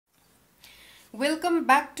Welcome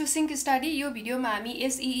back to Sync Study. यो भिडियोमा हामी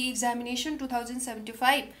SEE एक्जामिनेसन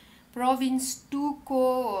 2075 प्रोभिन्स 2 को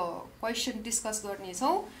क्वेशन डिस्कस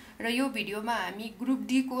गर्नेछौं र यो भिडियोमा हामी ग्रुप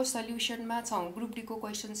डी को सल्युसनमा छौं। ग्रुप डी को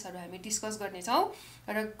क्वेशन्सहरु हामी डिस्कस गर्नेछौं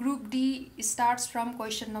र group D starts from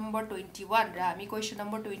question number 21 र हामी क्वेशन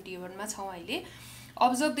नम्बर 21 मा छौं अहिले।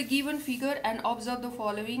 Observe the given figure and observe the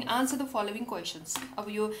following, answer the following questions. अब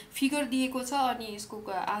यो फिगर दिएको छ अनि यसको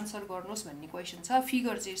आन्सर गर्नुस् भन्ने क्वेशन छ।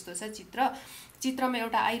 फिगर चाहिँ यस्तो छ, चित्रमा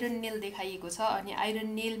एउटा आइरन नेल देखाइएको छ अनि आइरन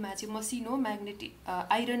नेलमा चाहिँ मसिनो म्याग्नेटिक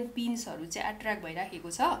आइरन पिन्सहरु चाहिँ अट्र्याक्ट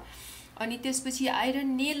भइराखेको छ अनि त्यसपछि आइरन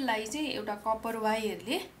नेललाई चाहिँ एउटा कपर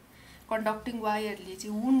वायरले कन्डक्टिङ वायरले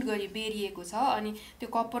चाहिँ वुन्ड गरी बेरिएको छ अनि त्यो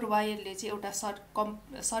कपर वायरले चाहिँ एउटा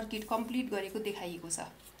सर्किट कम्प्लिट गरेको देखाइएको छ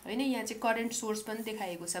हैन। यहाँ चाहिँ करेन्ट सोर्स पनि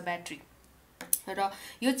देखाइएको छ, ब्याट्री र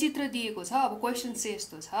यो चित्र दिएको छ। अब क्वेशन चाहिँ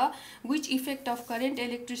यस्तो छ, which effect of current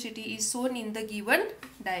electricity is Son in the given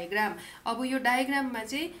diagram. अब यो डायग्राममा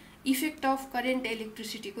चाहिँ इफेक्ट अफ करेन्ट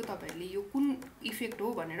इलेक्ट्रिसिटी को तपाईहरुले यो कुन इफेक्ट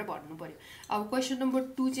हो भनेर भन्नु पर्यो। अब क्वेशन नम्बर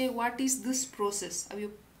 2 चाहिँ व्हाट इज दिस प्रोसेस। अब यो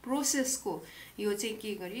प्रोसेस को यो चाहिँ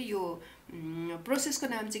के गरे, यो प्रोसेस को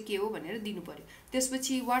नाम चाहिँ के हो भनेर दिनु पर्यो।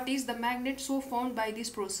 त्यसपछि what is the magnet so found by this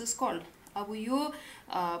process called. अब यो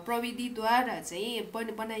प्रविधिद्वारा चाहिँ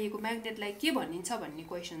बनाइएको म्याग्नेटलाई के भनिन्छ भन्ने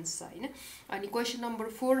क्वेशन्स छ हैन। अनि question number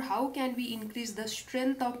 4, how can we increase the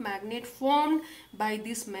strength of magnet formed by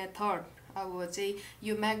this method. अब चाहिँ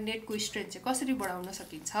यो म्याग्नेटको स्ट्रेन्थ चाहिँ कसरी बढाउन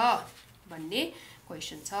सकिन्छ भन्ने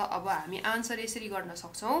क्वेशन छ। अब हामी आन्सर यसरी गर्न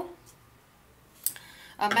सक्छौं,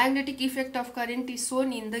 magnetic effect of current is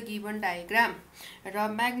shown in the given diagram र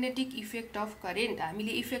magnetic effect of current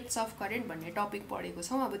हामीले effects of current भन्ने टपिक पढेको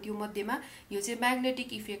छौं। अब त्यो मध्येमा यो चाहिँ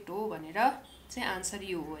magnetic effect हो भनेर चाहिँ आन्सर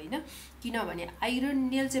यो हो हैन। किनभने आइरन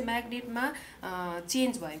नेल चाहिँ म्याग्नेटमा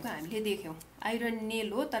चेन्ज भएको हामीले देख्यौं। आइरन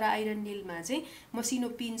नेल हो तर आइरन नेलमा चाहिँ मसिनो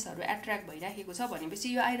पिन्सहरु अट्र्याक्ट भइराखेको छ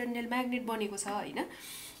भनेपछि यो आइरन नेल म्याग्नेट बनेको छ हैन।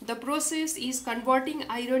 The process is converting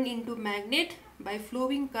iron into magnet by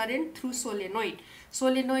flowing current through solenoid.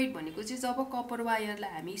 Solenoid भनेको चाहिँ जब कपर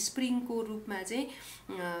वायरलाई हामी स्प्रिङको रूपमा चाहिँ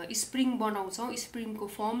स्प्रिङ बनाउँछौं, स्प्रिङको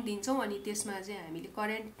फर्म दिन्छौं अनि त्यसमा चाहिँ हामीले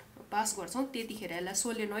करेन्ट पास गर्छौं, त्यतिखेर यसलाई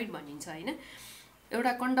सोलेनोइड भनिन्छ हैन।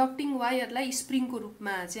 एउटा कन्डक्टिङ वायरलाई स्प्रिङको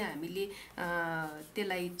रूपमा चाहिँ हामीले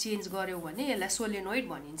त्यसलाई चेन्ज गर्यौं भने यसलाई सोलेनोइड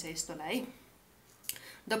भनिन्छ यस्तोलाई।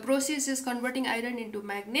 The process is converting iron into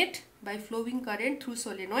magnet by flowing current through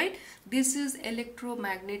solenoid. This is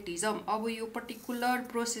electromagnetism. अब यो पर्टिकुलर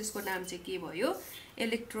प्रोसेस को नाम चाहिँ के भयो,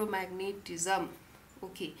 electromagnetism.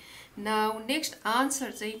 Okay. Now next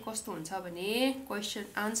answer चाहिँ कस्तो हुन्छ भने question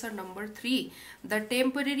answer number 3. The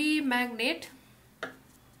temporary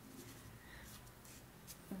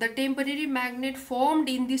magnet formed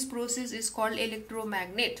in this process is called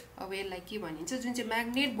electromagnet. अब यसलाई के भनिन्छ, जुन चाहिँ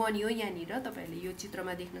म्याग्नेट बन्यो यहाँनिर तपाईहरुले यो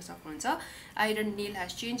चित्रमा देख्न सक्नुहुन्छ, iron nail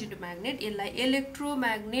has change into magnet, यसलाई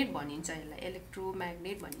इलेक्ट्रोम्याग्नेट भनिन्छ, यसलाई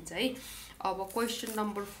इलेक्ट्रोम्याग्नेट भनिन्छ है। अब क्वेशन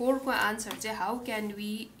नम्बर 4 को आन्सर चाहिँ how can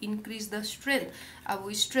we increase the strength.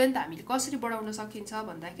 अब स्ट्रेन्थ हामीले कसरी बढाउन सकिन्छ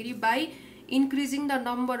भन्दाखेरि by increasing the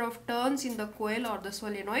number of turns in the coil or the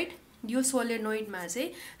solenoid. यो सोलेनोइडमा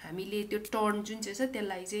चाहिँ हामीले त्यो टर्न जुन चाहिँ छ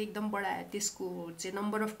त्यसलाई चाहिँ एकदम बढाएर त्यसको चाहिँ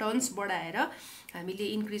नम्बर अफ टर्न्स बढाएर हामीले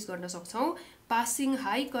इन्क्रिज गर्न सक्छौं। Passing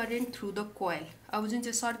high current through the कोइल। अब जुन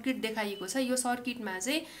चाहिँ सर्किट देखाइएको छ यो सर्किटमा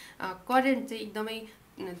चाहिँ करेन्ट चाहिँ एकदमै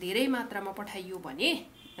धेरै मात्रामा पठाइयो भने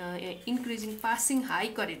इन्क्रिजिङ पासिङ हाई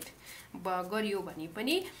करेन्ट गरियो भने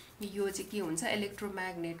पनि यो चाहिँ के हुन्छ,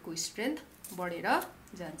 इलेक्ट्रोम्याग्नेटको स्ट्रेन्थ बढेर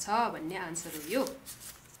जान्छ भन्ने आन्सर हो यो।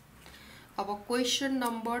 अब क्वेशन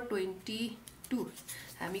नम्बर 22,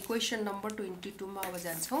 हामी क्वेशन नम्बर 22 मा अब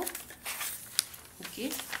जान्छौं। Okay,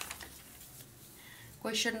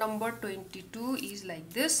 question number 22 is like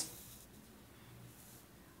this.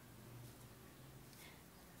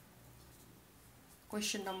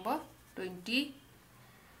 Question number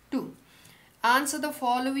 22. Answer the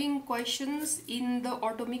following questions in the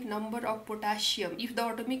atomic number of potassium if the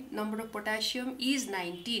atomic number of potassium is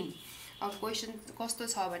 19. अब क्वेशन कस्तो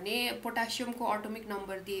छ भने पोटासियम को atomic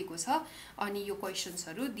number दिएको छ अनि यो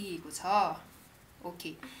क्वेशन्सहरु दिएको छ।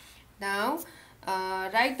 Okay, now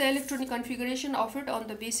right the electronic configuration of it on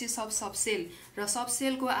the basis of subshell. र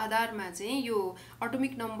सबसेल को आधारमा चाहिँ यो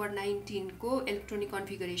एटोमिक नम्बर 19 को इलेक्ट्रोनिक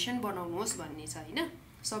कन्फिगरेसन बनाउनुहोस् भन्ने छ हैन।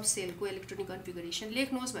 सबसेल को इलेक्ट्रोनिक कन्फिगरेसन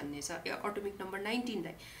लेख्नुहोस् भन्ने छ एटोमिक नम्बर 19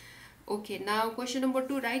 लाई। Okay, now question number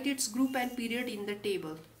 2, right its group and period in the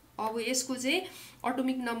table. अब यसको चाहिँ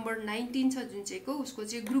एटोमिक नम्बर 19 छ जुन चाहिँ को उसको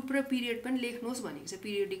चाहिँ ग्रुप र पिरियड पनि लेख्नुहोस् भनेको छ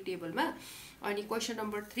पिरियोडिक टेबलमा। अनि question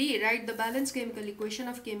number 3, right the balance chemical equation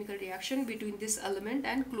of chemical reaction between this element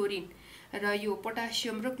and chlorine. र यो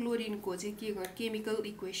पोटासियम र क्लोरिन को चाहिँ के केमिकल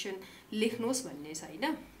इक्वेसन लेख्नुहोस् भन्ने छ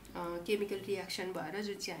हैन। केमिकल रियाक्सन भएर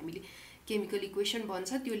जुन चाहिँ हामीले केमिकल इक्वेसन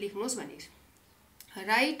बन्छ त्यो लेख्नुहोस् भनेको छ।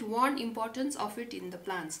 Right one importance of it in the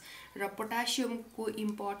plants र पोटासियमको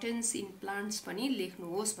इम्पोर्टेन्स इन प्लान्ट्स पनि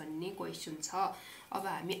लेख्नुहोस् भन्ने क्वेसन छ। अब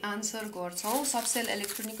हामी आन्सर गर्छौँ। Subshell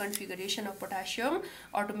electronic configuration of potassium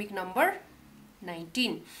atomic number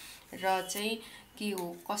 19 र चाहिँ के हो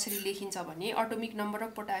कसरी लेखिन्छ भने atomic number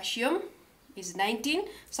of potassium is 19,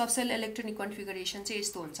 subshell electronic configuration चाहिँ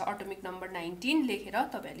यस्तो हुन्छ। एटोमिक नम्बर 19 लेखेर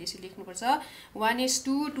तपाईहरुले यसरी लेख्नुपर्छ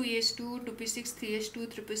 1s2 2s2 2p6 3s2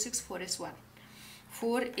 3p6 4s1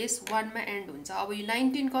 4s1 मा एन्ड हुन्छ। अब यो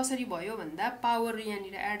 19 कसरी भयो भन्दा पावर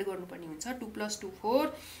यहाँनिर एड गर्नुपर्ने हुन्छ 2 + 2 4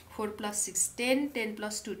 4 + 6 10 10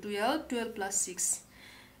 + 2 12 12 + 6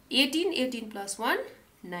 18 18 + 1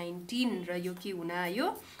 19 र यो के हुन आयो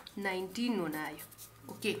 19 हुन आयो।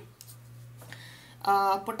 ओके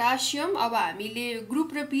पोटासियम अब हामीले ग्रुप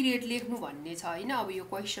र पिरियड लेख्नु भन्ने छ हैन। अब यो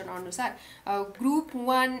क्वेसन अनुसार ग्रुप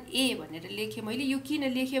 1A भनेर लेखे मैले। यो किन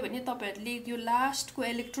लेखे भने तपाईहरुले यो लास्टको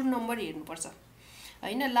इलेक्ट्रोन नम्बर हेर्नुपर्छ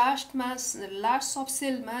हैन। लास्ट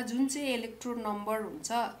सबसेलमा जुन चाहिँ इलेक्ट्रोन नम्बर हुन्छ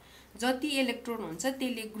जति इलेक्ट्रोन हुन्छ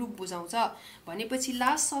त्यसले ग्रुप बुझाउँछ भनेपछि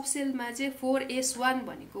लास्ट सबसेलमा चाहिँ 4s1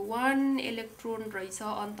 भनेको 1 इलेक्ट्रोन रहेछ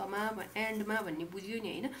अन्तमा एन्डमा भन्ने बुझ्यो नि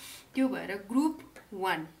हैन। त्यो भएर group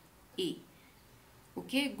 1A।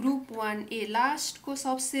 Okay group 1A लास्टको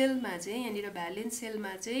सबसेलमा चाहिँ यहाँनिर भ्यालेन्स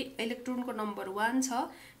सेलमा चाहिँ इलेक्ट्रोनको नम्बर 1 छ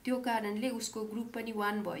त्यो कारणले उसको ग्रुप पनि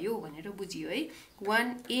 1 भयो भनेर बुझियो है।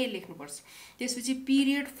 1A लेख्नुपर्छ। त्यसपछि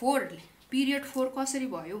पिरियड 4 कसरी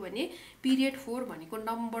भयो भने पिरियड 4 भनेको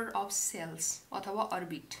नम्बर अफ सेल्स अथवा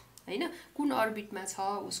अर्बिट हैन। कुन अर्बिटमा छ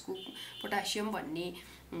उसको पोटासियम भन्ने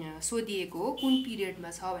सोधिएको हो कुन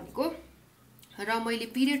पिरियडमा छ भनेको। र मैले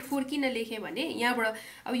पिरियड 4 किन लेखेँ भने यहाँबाट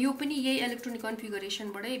अब यो पनि यही इलेक्ट्रोनिक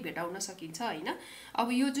कन्फिगरेसनबाटै भेटाउन सकिन्छ हैन।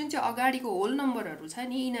 अब यो जुन चाहिँ अगाडिको होल नम्बरहरु छ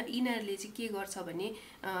नि यिनीहरुले चाहिँ के गर्छ भने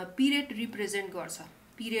पिरियड रिप्रेजेन्ट गर्छ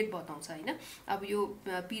पिरियड बताउँछ हैन। अब यो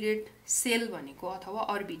पिरियड सेल भनेको अथवा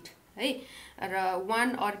अर्बिट है र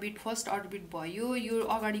 1 अर्बिट फर्स्ट अर्बिट भयो। यो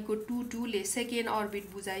अगाडिको 2 2 ले सेकेन्ड अर्बिट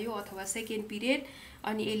बुझायो अथवा सेकेन्ड पिरियड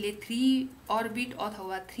अनि यसले 3 अर्बिट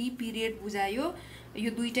अथवा 3 पिरियड बुझायो।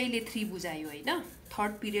 यो दुईटैले 3 बुझायो हैन।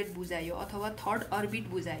 थर्ड पिरियड बुझायो अथवा थर्ड अर्बिट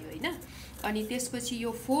बुझायो हैन। अनि त्यसपछि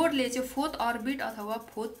यो 4 ले चाहिँ फोर्थ अर्बिट अथवा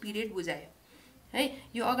फोर्थ पिरियड बुझायो है।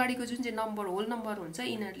 यो अगाडिको जुन चाहिँ नम्बर होल नम्बर हुन्छ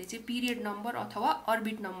यिनीहरुले चाहिँ पिरियड नम्बर अथवा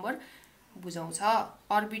अर्बिट नम्बर बुझाउँछ।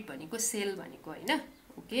 अर्बिट भनेको सेल भनेको हैन।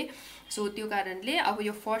 ओके सो त्यो कारणले अब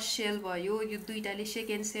यो फर्स्ट सेल भयो यो दुईटाले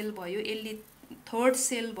सेकेन्ड सेल भयो यसले थर्ड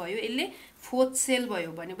सेल भयो यसले फोर्थ सेल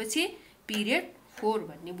भयो भनेपछि पिरियड 4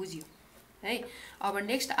 भन्ने बुझियो है। अब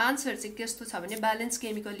नेक्स्ट आन्सर चाहिँ कस्तो छ भने ब्यालेन्स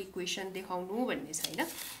केमिकल इक्वेसन देखाउनु भन्ने छ हैन।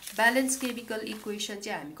 ब्यालेन्स केमिकल इक्वेसन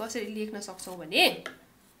चाहिँ हामी कसरी लेख्न सक्छौं भने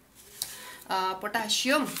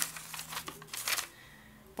potassium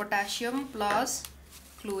plus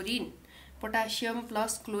chlorine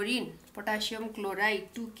potassium chloride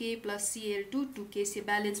 2K + Cl2 2K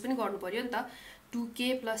balance पनि गर्नु पर्यो नि त 2K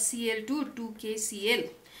 + Cl2 2KCl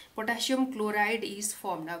potassium chloride is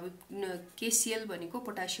firmed. अब KCl भनेको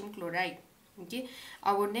पोटासियम क्लोराइड। ओके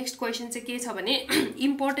अब नेक्स्ट क्वेसन चाहिँ के छ भने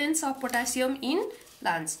importance of potassium in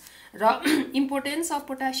plants र importance of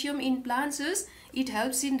potassium in plants is it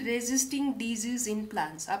helps in resisting disease in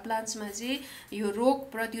plants. अब प्लान्ट्समा चाहिँ यो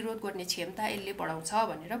रोग प्रतिरोध गर्ने क्षमता यसले बढाउँछ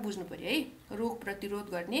भनेर बुझ्नु पर्यो है। रोग प्रतिरोध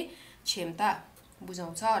गर्ने क्षमता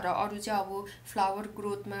बुझाउँछ र अरु चाहिँ अब फ्लावर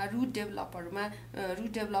ग्रोथमा रुट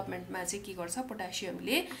डेभलपमेन्टमा चाहिँ के गर्छ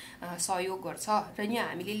पोटासियमले सहयोग गर्छ। र यहाँ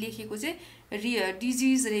हामीले लेखेको चाहिँ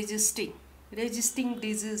disease resisting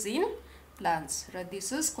disease in plants र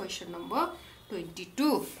दिस इज क्वेसन नम्बर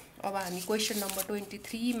 22। अब हामी क्वेसन नम्बर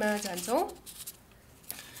 23 मा जान्छौं।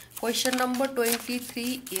 Question number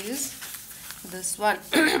 23 is this one.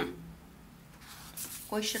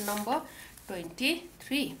 Question number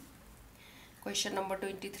 23. Question number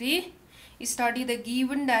 23. Study the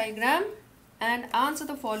given diagram and answer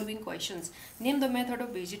the following questions. Name the method of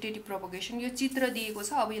vegetative propagation. यो चित्र दिएको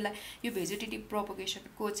छ। अब यसलाई यो vegetative propagation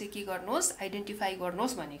को चाहिँ के गर्नुहोस् आइडेन्टिफाई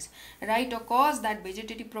गर्नुहोस् भनेको छ। Write a cause that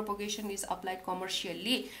vegetative propagation is applied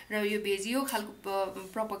commercially. र यो भेजियो खालको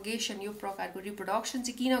propagation यो प्रकारको रिप्रोडक्सन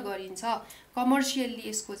चाहिँ किन गरिन्छ कमर्शियली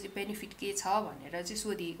यसको चाहिँ बेनिफिट के छ भनेर चाहिँ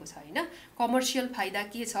सोधिएको छ हैन। कमर्शियल फाइदा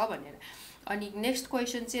के छ भनेर। अनि नेक्स्ट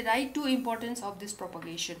क्वेशन चाहिँ right to importance of this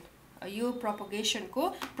propagation. यो propagation को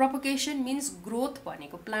propagation means growth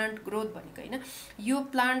भनेको प्लान्ट ग्रोथ भनेको हैन। यो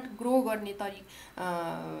प्लान्ट ग्रो गर्ने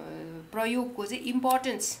प्रयोगको चाहिँ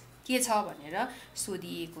इम्पोर्टेन्स के छ भनेर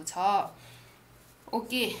सोधिएको छ।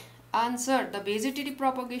 Okay answer the vegetative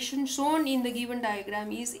propagation shown in the given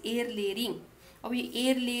diagram is air layering. अब यो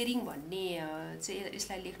एयर लेयरिङ भन्ने चाहिँ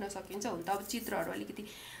यसलाई लेख्न सकिन्छ। हुन त अब चित्रहरू अलिकति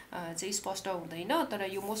चाहिँ स्पष्ट हुँदैन, तर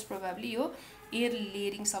यो मोस्ट प्रोबेबली यो एयर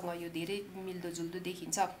लेयरिङसँग यो धेरै मिल्दोजुल्दो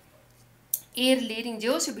देखिन्छ। एयर लेयरिङ जे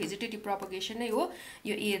होस् यो भेजिटेटिभ प्रोपगेसन नै हो,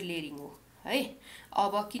 यो एयर लेयरिङ हो है।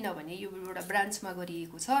 अब किनभने यो एउटा ब्रान्चमा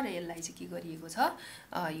गरिएको छ र यसलाई चाहिँ के गरिएको छ,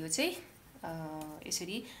 यो चाहिँ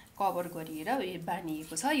यसरी कभर गरिएर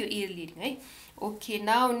बानिएको छ, यो एयर लेयरिङ है। Okay,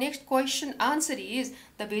 now next question answer is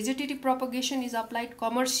the vegetative propagation is applied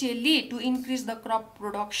commercially to increase the crop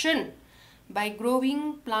production by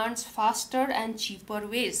growing plants faster and cheaper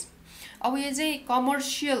wage. अब यो चाहिँ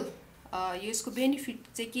कमर्सियल, यसको बेनिफिट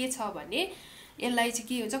चाहिँ के छ भने यसलाई चाहिँ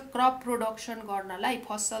के हुन्छ, क्रप प्रोडक्सन गर्नलाई,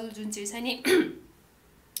 फसल जुन चाहिँ छ नि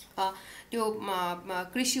त्यो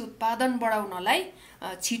कृषि उत्पादन बढाउनलाई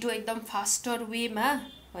छिटो एकदम फास्टर वेमा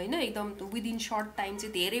हैन, एकदम विदिन सर्ट टाइम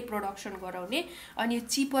चाहिँ धेरै प्रोडक्सन गराउने, अनि यो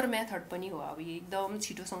चिपर मेथड पनि हो। अब यो एकदम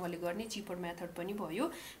छिटोसँगले गर्ने चिपर मेथड पनि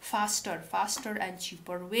भयो, फास्टर एन्ड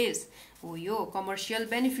चिपर वेज हो, यो कमर्सियल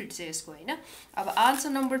बेनिफिट चाहिँ यसको हैन। अब answer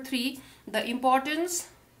number 3, the importance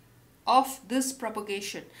of this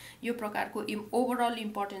propagation, यो प्रकारको ओभरअल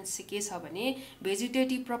इम्पोर्टेन्स चाहिँ के छ भने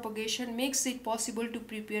vegetative propagation makes it possible to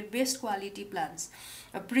prepare best quality plants,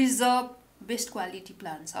 preserve best quality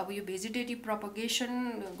plants. अब यो भेजिटेटिभ प्रोपगेसन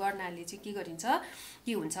गर्नाले चाहिँ के गरिन्छ,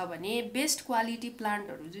 के हुन्छ भने बेस्ट क्वालिटी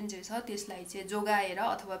प्लान्टहरू जुन चाहिँ छ त्यसलाई चाहिँ जोगाएर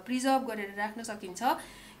अथवा प्रिजर्भ गरेर राख्न सकिन्छ।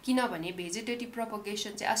 किनभने भेजिटेटिभ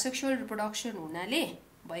प्रोपगेसन चाहिँ असेक्सुअल रिप्रोडक्सन हुनाले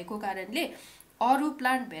भएको कारणले अरू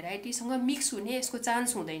प्लान्ट भेराइटीसँग मिक्स हुने यसको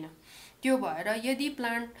चान्स हुँदैन। त्यो भएर यदि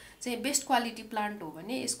प्लान्ट चाहिँ बेस्ट क्वालिटी प्लान्ट हो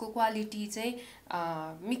भने यसको क्वालिटी चाहिँ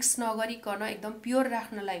मिक्स नगरिकन एकदम प्योर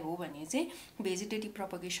राख्नलाई हो भने चाहिँ भेजिटेटिभ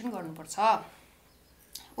प्रोपगेसन गर्नुपर्छ।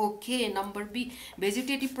 Okay, number be,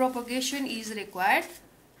 vegetative propagation is required,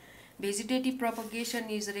 vegetative propagation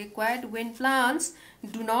is required when plants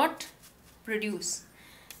do not produce,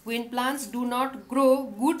 when plants do not grow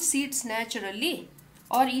good seeds naturally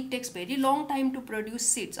or it takes very long time to produce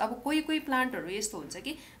seeds। अब कोही प्लान्टहरू यस्तो हुन्छ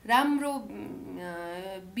कि राम्रो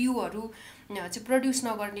बिउहरू चाहिँ produce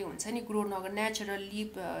नगर्ने हुन्छ नि, ग्रो नगर्ने, नेचुरली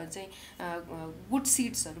चाहिँ गुड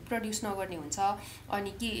सिड्सहरू प्रड्युस नगर्ने हुन्छ,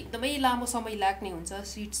 अनि कि एकदमै लामो समय लाग्ने हुन्छ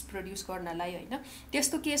सिड्स प्रड्युस गर्नलाई हैन।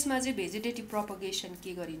 त्यस्तो केसमा चाहिँ भेजिटेटिभ प्रोपगेसन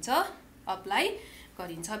के गरिन्छ, अप्लाई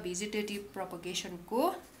गरिन्छ, भेजिटेटिभ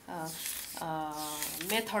प्रोपगेसनको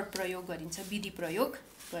मेथड प्रयोग गरिन्छ, विधि प्रयोग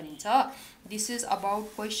गरिन्छ। This is about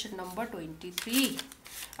question number 23।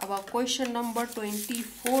 अब क्वेसन नम्बर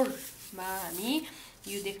 24 मा हामी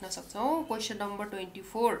यो देख्न सक्छौं। Question number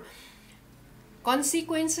 24,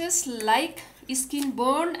 consequences like skin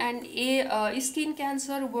burn and skin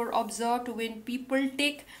cancer were observed when people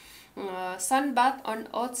take sun bath on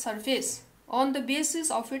earth's surface. On the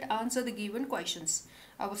basis of it, answer the given questions।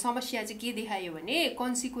 अब समस्या चाहिँ के देखायो भने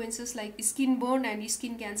consequences like skin burn and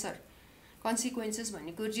skin cancer, consequences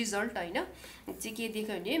भनेको result हैन, चाहिँ के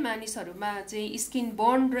देख्यो भने मानिसहरुमा चाहिँ स्किन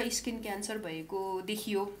बर्न र स्किन क्यान्सर भएको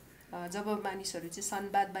देखियो जब मानिसहरु चाहिँ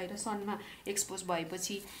सनबाथ बाहिर सनमा एक्सपोज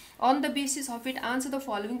भएपछि। On the basis of it answer the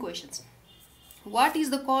following questions. What is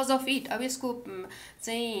the cause of it, अब यसको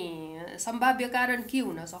चाहिँ सम्भाव्य कारण के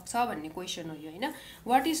हुन सक्छ भन्ने क्वेशन हो यो हैन।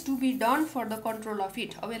 What is to be done for the control of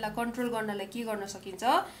it, अब यसलाई कन्ट्रोल गर्नलाई के गर्न सकिन्छ।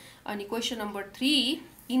 अनि question number 3,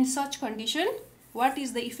 in such condition what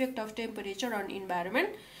is the effect of temperature on environment,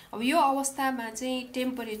 अब यो अवस्थामा चाहिँ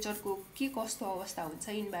टेम्परेचरको के कस्तो अवस्था हुन्छ,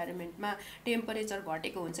 इन्भाइरोमेन्टमा टेम्परेचर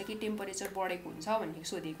घटेको हुन्छ कि टेम्परेचर बढेको हुन्छ भन्ने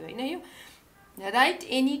सोधेको हैन यो। राइट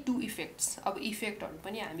एनी टु इफेक्ट्स, अब इफेक्टहरु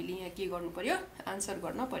पनि हामीले यहाँ के गर्नु पर्यो, आन्सर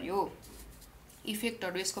गर्न पर्यो।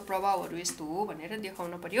 इफेक्टहरु यसको प्रभावहरु यस्तो हो भनेर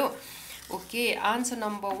देखाउन पर्यो। Okay, answer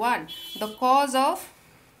number 1, the cause of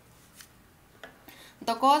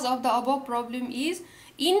the अबभ problem is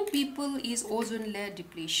in people is ozone layer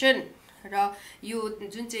डिप्लिसन। र यो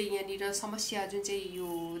जुन चाहिँ यहाँनिर समस्या जुन चाहिँ यो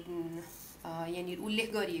यहाँनिर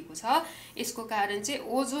उल्लेख गरिएको छ यसको कारण चाहिँ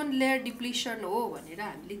ओजोन लेयर डिप्लिसन हो भनेर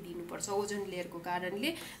हामीले दिनुपर्छ। ओजोन लेयरको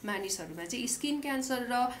कारणले मानिसहरुमा चाहिँ स्किन क्यान्सर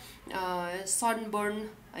र सनबर्न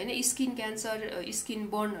हैन, स्किन क्यान्सर स्किन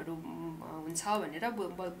बर्नहरु हुन्छ भनेर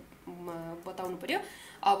बताउनु पर्यो।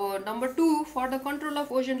 अब number 2, for the control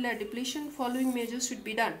of ozone layer डिप्लिसन following measures should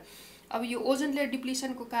be done. अब यो ओजोन लेयर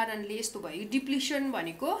डिप्लिसनको कारणले यस्तो भयो, डिप्लिसन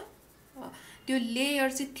भनेको त्यो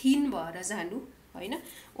लेयर चाहिँ थिन भएर जानु हैन,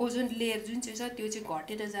 ओजोन लेयर जुन चाहिँ छ त्यो चाहिँ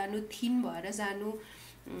घटेर जानु, थिन भएर जानु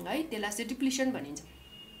है, त्यसलाई चाहिँ डिप्लिसन भनिन्छ।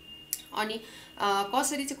 अनि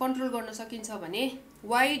कसरी चाहिँ कन्ट्रोल गर्न सकिन्छ भने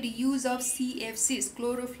वाइड युज अफ CFCs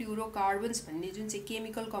क्लोरोफ्लुरोकार्बन्स भन्ने जुन चाहिँ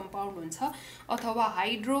केमिकल कम्पाउन्ड हुन्छ अथवा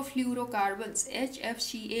हाइड्रोफ्लुरोकार्बन्स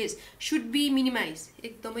HFCs शुड बी मिनिमाइज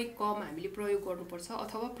एकदमै कम हामीले प्रयोग गर्नुपर्छ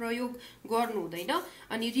अथवा प्रयोग गर्नु हुँदैन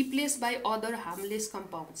अनि replace by other harmless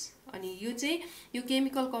compounds अनि यो चाहिँ यो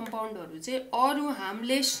केमिकल कम्पाउन्डहरु चाहिँ अरु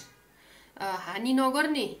हार्मलेस हानि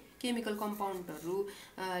नगर्ने केमिकल कम्पाउन्डहरु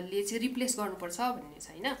ले चाहिँ रिप्लेस गर्नुपर्छ भन्ने छ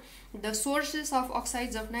हैन the sources of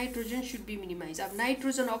oxides of nitrogen should be minimise अब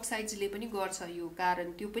नाइट्रोजन अक्साइड्सले पनि गर्छ यो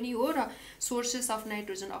कारण त्यो पनि हो र सोर्सेस अफ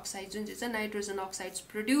नाइट्रोजन अक्साइड जुन चाहिँ नाइट्रोजन अक्साइड्स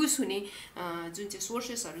प्रोड्युस हुने जुन चाहिँ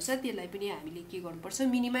सोर्सेसहरु छ त्यसलाई पनि हामीले के गर्नुपर्छ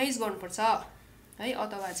मिनिमाइज गर्नुपर्छ है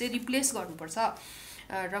अथवा चाहिँ रिप्लेस गर्नुपर्छ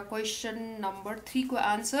र क्वेशन नम्बर 3 को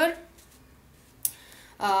answer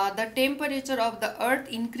the temperature of the earth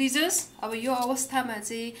increases अब यो अवस्थामा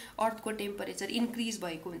चाहिँ अर्थ को टेम्परेचर इन्क्रिज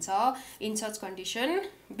भएको हुन्छ in such condition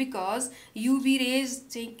because UV raise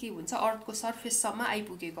चाहिँ के हुन्छ अर्थ को सर्फेस सम्म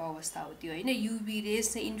आइपुगेको अवस्था हो त्यो हैन UV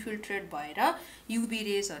रेज चाहिँ इन्फिल्ट्रेट भएर UV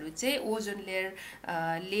रेजहरु चाहिँ ओजोन लेयर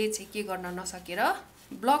ले चाहिँ के गर्न नसकेर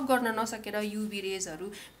ब्लक गर्न नसकेर UV रेजहरु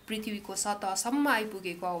पृथ्वीको सतहसम्म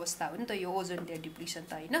आइपुगेको अवस्था हो नि त यो ओजोन लेयर डिप्लिसन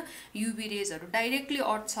त हैन UV रेजहरु डाइरेक्टली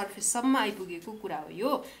अर्थ सर्फेससम्म आइपुगेको कुरा हो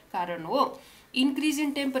यो कारण हो increase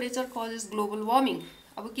in temperature causes global warming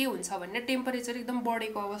अब के हुन्छ भन्ने टेम्परेचर एकदम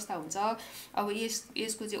बढेको अवस्था हुन्छ अब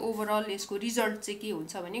यसको चाहिँ ओभरअल यसको रिजल्ट चाहिँ के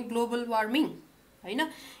हुन्छ भने ग्लोबल वार्मिङ हैन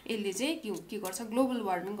यसले चाहिँ के गर्छ ग्लोबल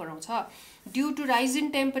वार्मिङ गराउँछ due to rise in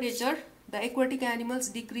temperature the aquatic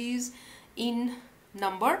animals decrease in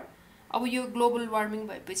number अब यो ग्लोबल वार्मिङ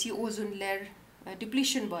भएपछि ओजोन लेयर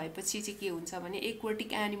डिप्लिसन भएपछि चाहिँ के हुन्छ भने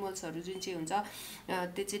एक्वाटिक एनिमल्सहरु जुन चाहिँ हुन्छ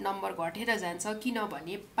त्यो चाहिँ नम्बर घटेर जान्छ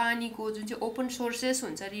किनभने पानीको जुन चाहिँ ओपन सोर्सेस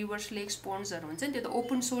हुन्छ रिभर्स लेक्स पोन्ड्सहरु हुन्छ नि त्यो त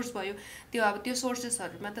ओपन सोर्स भयो त्यो अब त्यो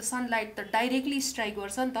सोर्सेसहरुमा त सनलाइट त डाइरेक्टली स्ट्राइक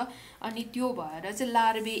गर्छ नि त अनि त्यो भएर चाहिँ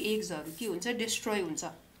लार्भे एग्सहरु के हुन्छ डिस्ट्रोय हुन्छ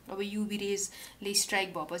अब UV रेजले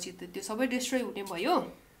स्ट्राइक भएपछि त त्यो सबै डिस्ट्रोय हुने भयो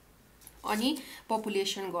अनि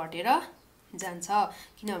पपुलेसन घटेर जान्छ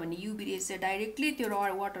किनभने UV रेज चाहिँ डाइरेक्टली त्यो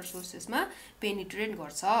वाटर सोर्सेसमा पेनिट्रेट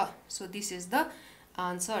गर्छ so this is the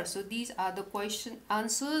answer so this are the question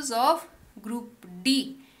answers of group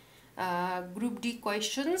D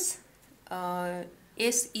questions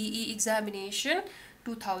SEE examination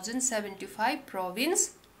 2075 province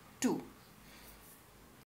 2